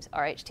the themes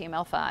are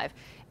HTML5.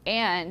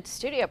 And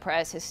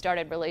StudioPress has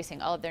started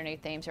releasing all of their new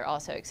themes are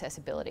also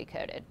accessibility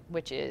coded,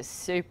 which is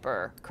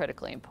super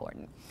critically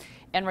important,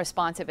 and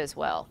responsive as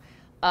well.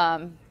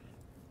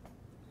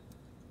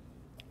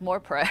 More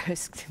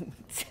pros,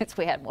 since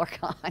we had more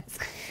cons.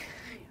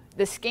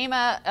 The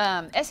schema,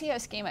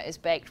 SEO schema is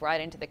baked right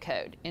into the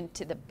code,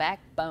 into the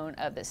backbone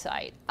of the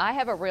site. I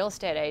have a real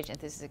estate agent,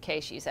 this is a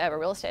case use, I have a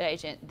real estate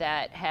agent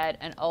that had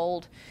an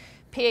old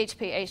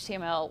PHP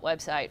HTML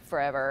website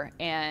forever,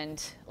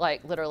 and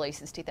like literally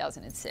since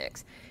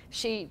 2006.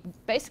 She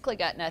basically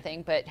got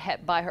nothing, but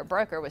by her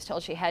broker was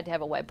told she had to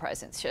have a web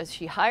presence. So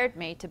she hired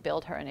me to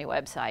build her a new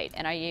website,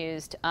 and I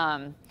used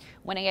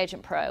Winning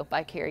Agent Pro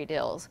by Carrie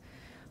Dills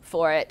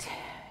for it.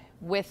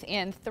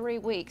 Within 3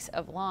 weeks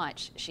of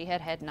launch, she had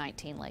had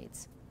 19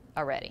 leads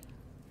already.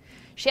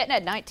 She hadn't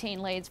had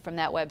 19 leads from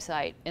that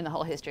website in the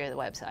whole history of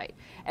the website.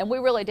 And we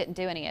really didn't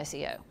do any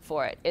SEO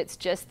for it. It's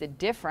just the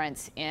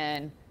difference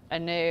in a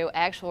new,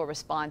 actual,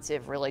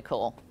 responsive, really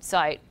cool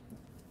site,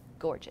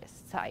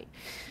 gorgeous site,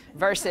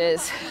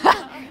 versus,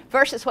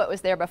 versus what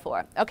was there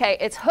before. Okay,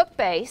 it's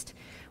hook-based,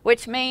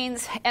 which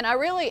means, and I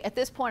really, at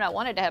this point, I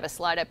wanted to have a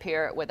slide up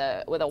here with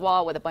a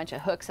wall with a bunch of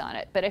hooks on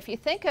it. But if you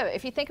think of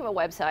a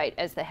website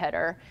as the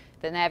header,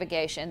 the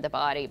navigation, the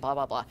body, blah,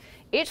 blah, blah,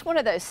 each one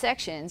of those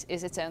sections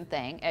is its own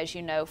thing, as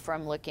you know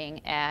from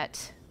looking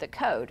at the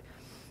code.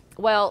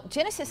 Well,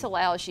 Genesis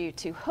allows you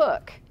to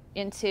hook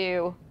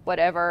into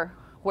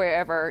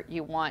wherever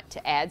you want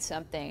to add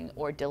something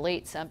or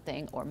delete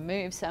something or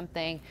move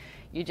something.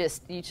 You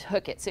just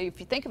hook it. So if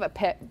you think of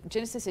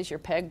Genesis is your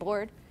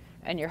pegboard,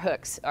 and your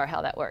hooks are how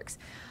that works.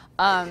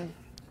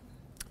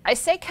 I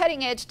say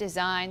cutting edge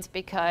designs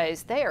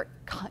because they are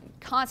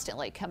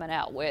constantly coming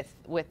out with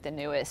the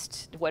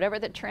newest, whatever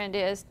the trend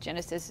is,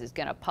 Genesis is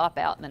gonna pop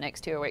out in the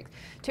next 2 or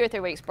 3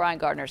 weeks, Brian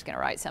Gardner's gonna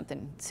write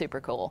something super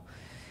cool.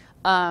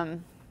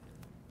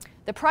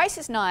 The price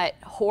is not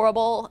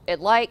horrible.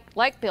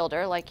 Like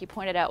Builder, like you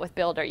pointed out with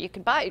Builder, you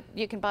can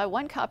buy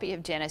one copy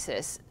of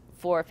Genesis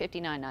for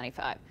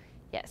 $59.95.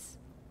 Yes.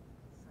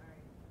 Sorry.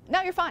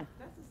 No, you're fine.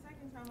 That's the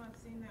second time I've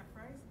seen that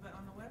price, but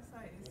on the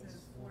website it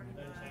says $49.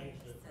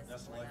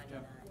 That's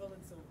lifetime. Well,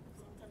 and so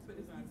sometimes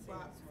when we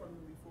bought from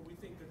them before, we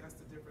think that that's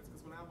the difference,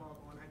 because when I log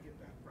on, I get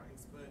that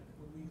price, but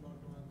when we log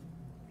on,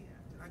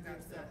 Yeah, I got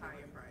the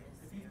higher price.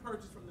 if you've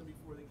purchased from them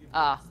before, they give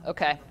you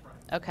Okay. a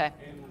price. Okay.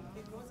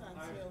 It goes on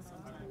sale I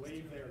sometimes.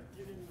 believe they're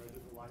getting rid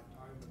of the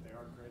lifetime, but they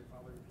are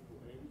grandfathering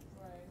people in.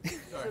 Right.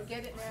 So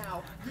get it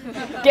now.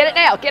 Get it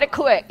now. Get it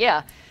quick.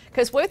 Yeah.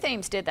 Because Woo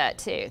Themes did that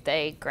too.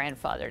 They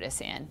grandfathered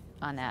us in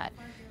on that. If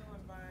I go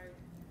and buy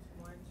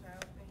one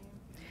child theme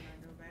and then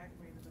I go back,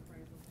 maybe the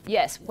price will.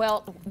 Yes.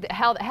 Well,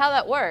 how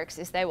that works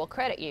is they will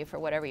credit you for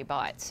whatever you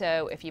bought.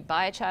 So if you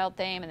buy a child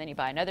theme and then you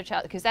buy another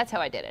child, because that's how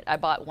I did it. I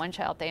bought one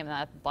child theme and then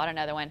I bought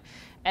another one.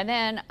 And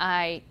then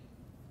I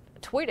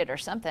tweeted or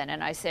something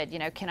and I said, you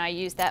know, can I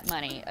use that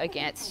money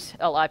against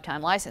a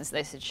lifetime license?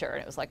 They said sure,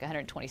 and it was like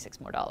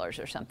 $126 more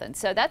or something.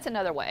 So that's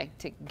another way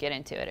to get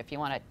into it if you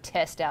want to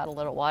test out a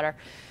little water.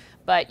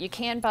 But you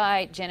can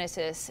buy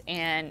Genesis,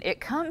 and it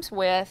comes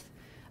with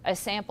a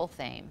sample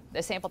theme.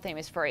 The sample theme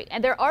is free,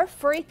 and there are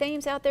free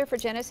themes out there for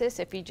Genesis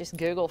if you just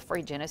Google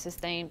free Genesis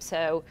theme.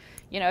 So,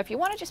 you know, if you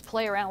want to just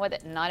play around with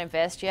it and not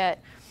invest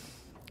yet,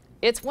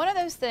 it's one of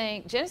those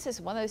things. Genesis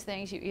is one of those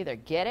things you either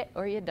get it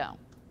or you don't.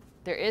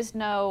 There is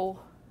no,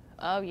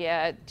 oh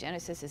yeah,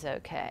 Genesis is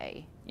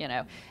okay. you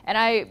know.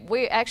 And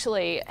we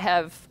actually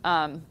have,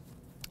 I'm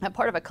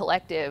part of a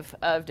collective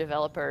of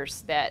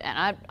developers that,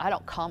 and I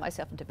don't call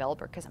myself a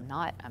developer because I'm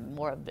not, I'm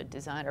more of a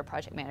designer,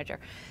 project manager,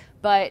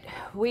 but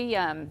we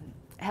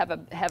have a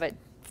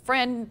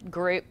friend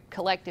group,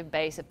 collective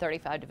base of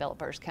 35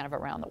 developers kind of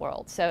around the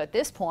world. So at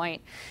this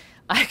point,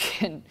 I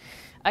can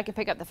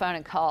pick up the phone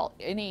and call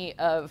any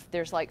of,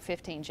 there's like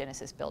 15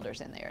 Genesis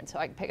builders in there, and so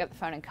I can pick up the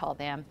phone and call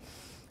them.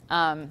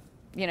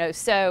 You know,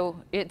 so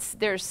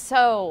there's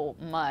so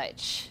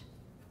much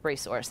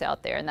resource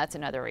out there, and that's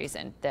another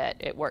reason that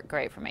it worked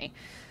great for me.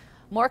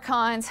 More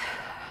cons,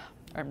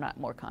 or not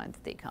more cons,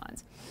 the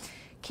cons,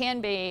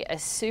 can be a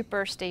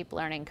super steep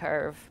learning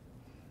curve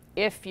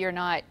if you're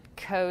not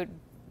code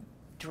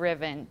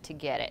driven to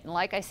get it. And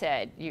like I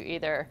said, you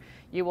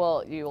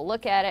will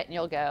look at it and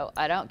you'll go,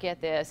 I don't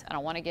get this, I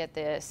don't want to get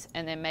this,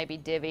 and then maybe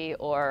Divi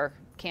or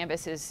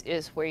Canvas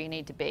is where you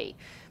need to be.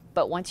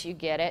 But once you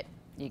get it,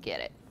 you get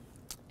it.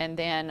 And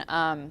then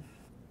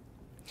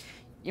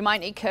you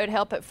might need code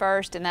help at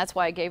first, and that's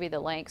why I gave you the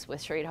links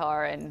with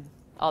Sridhar and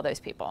all those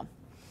people.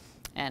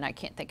 And I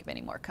can't think of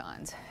any more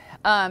cons.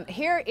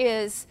 Here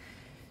is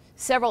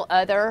several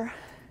other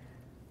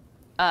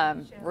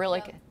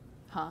really good.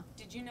 Huh?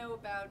 Did you know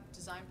about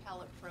Design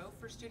Palette Pro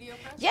for Studio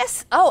Press?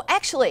 Yes. Oh,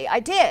 actually, I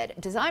did.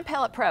 Design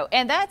Palette Pro,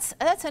 and that's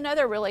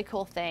another really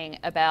cool thing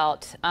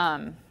about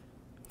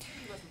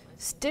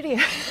Studio.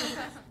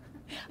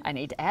 I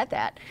need to add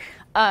that.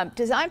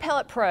 Design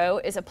Palette Pro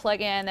is a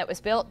plugin that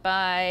was built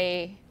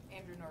by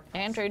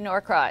Andrew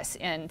Norcross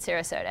in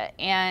Sarasota,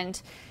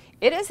 and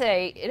it is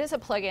a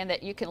plugin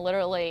that you can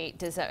literally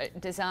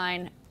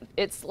design.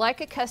 It's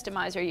like a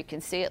customizer. You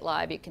can see it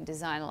live, you can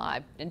design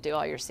live, and do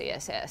all your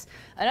CSS.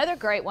 Another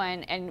great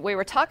one, and we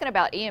were talking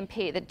about EMP,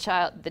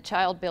 the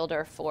child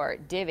builder for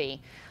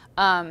Divi.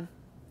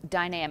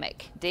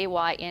 Dynamic,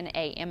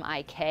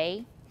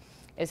 D-Y-N-A-M-I-K,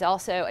 is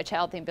also a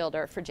child theme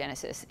builder for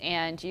Genesis,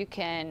 and you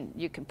can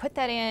put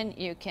that in.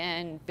 You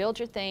can build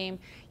your theme.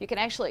 You can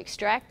actually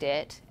extract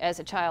it as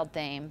a child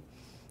theme,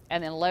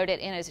 and then load it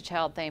in as a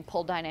child theme.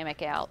 Pull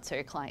dynamic out so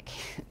your client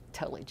can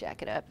totally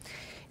jack it up,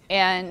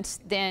 and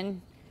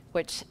then.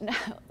 Which, no,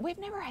 we've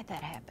never had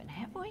that happen,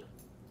 have we?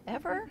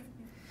 Ever?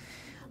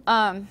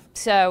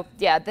 So,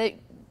 yeah, the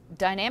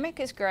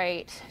Dynamic is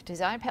great.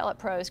 Design Palette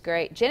Pro is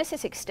great.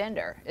 Genesis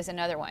Extender is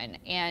another one.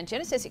 And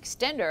Genesis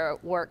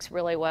Extender works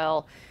really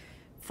well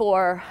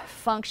for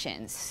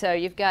functions. So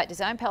you've got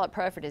Design Palette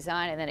Pro for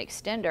design, and then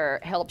Extender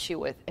helps you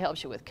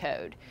with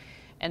code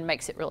and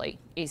makes it really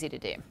easy to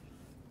do.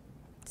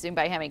 Does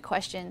anybody have any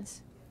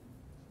questions?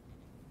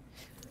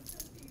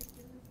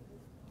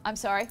 I'm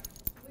sorry?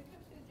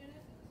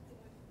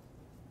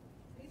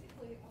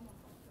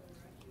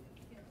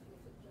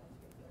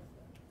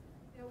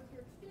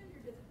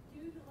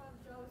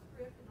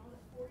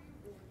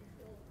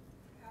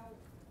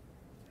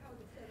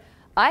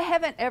 I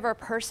haven't ever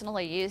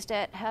personally used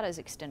it. How does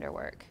Extender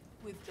work?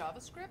 With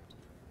JavaScript?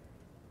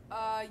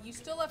 You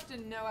still have to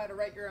know how to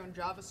write your own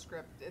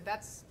JavaScript.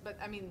 But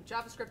I mean,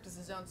 JavaScript is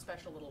its own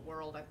special little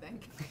world, I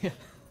think.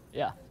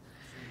 Yeah.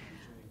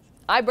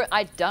 I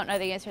don't know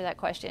the answer to that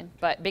question,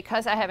 but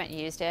because I haven't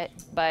used it,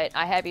 but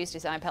I have used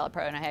Design Palette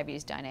Pro and I have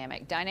used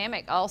Dynamic.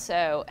 Dynamic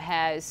also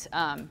has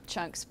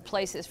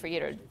places for you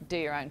to do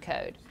your own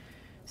code.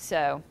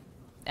 So.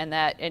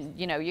 And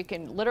you know, you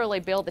can literally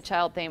build the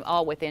child theme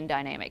all within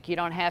Dynamic. You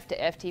don't have to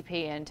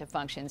FTP into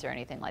functions or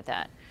anything like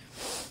that.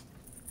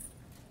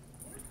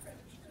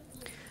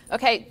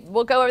 Okay,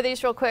 we'll go over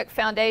these real quick.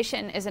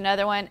 Foundation is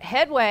another one.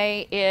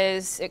 Headway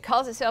it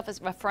calls itself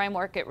as a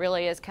framework. It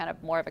really is kind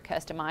of more of a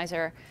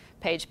customizer,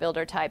 page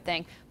builder type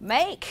thing.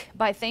 Make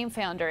by Theme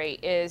Foundry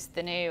is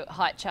the new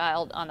hot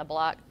child on the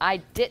block. I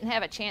didn't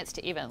have a chance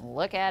to even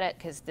look at it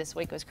because this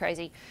week was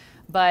crazy,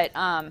 but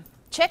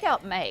check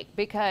out Make,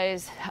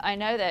 because I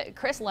know that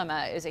Chris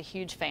Lemma is a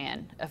huge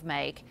fan of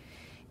Make,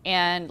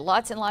 and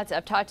lots,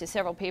 I've talked to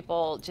several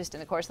people just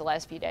in the course of the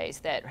last few days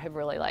that have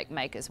really liked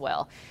Make as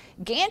well.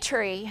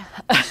 Gantry,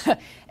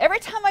 every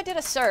time I did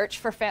a search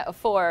for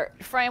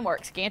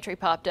frameworks, Gantry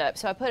popped up,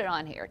 so I put it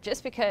on here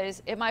just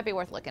because it might be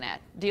worth looking at.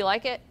 Do you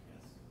like it?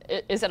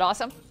 Is it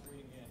awesome?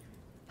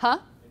 Huh?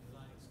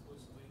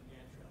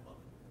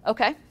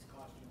 Okay.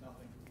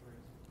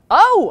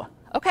 Oh!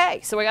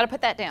 Okay, so we got to put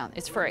that down.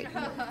 It's free.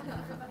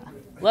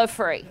 Love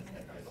free.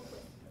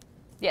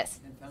 Yes?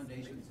 And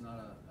Foundation is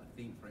not a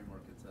theme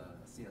framework. It's a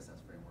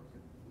CSS framework.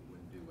 It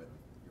wouldn't do what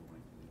you're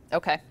wanting to do.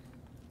 Okay.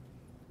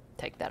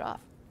 Take that off.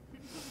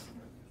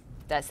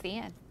 That's the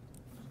end.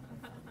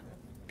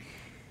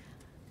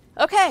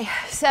 Okay,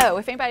 so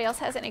if anybody else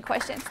has any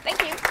questions,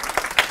 thank you.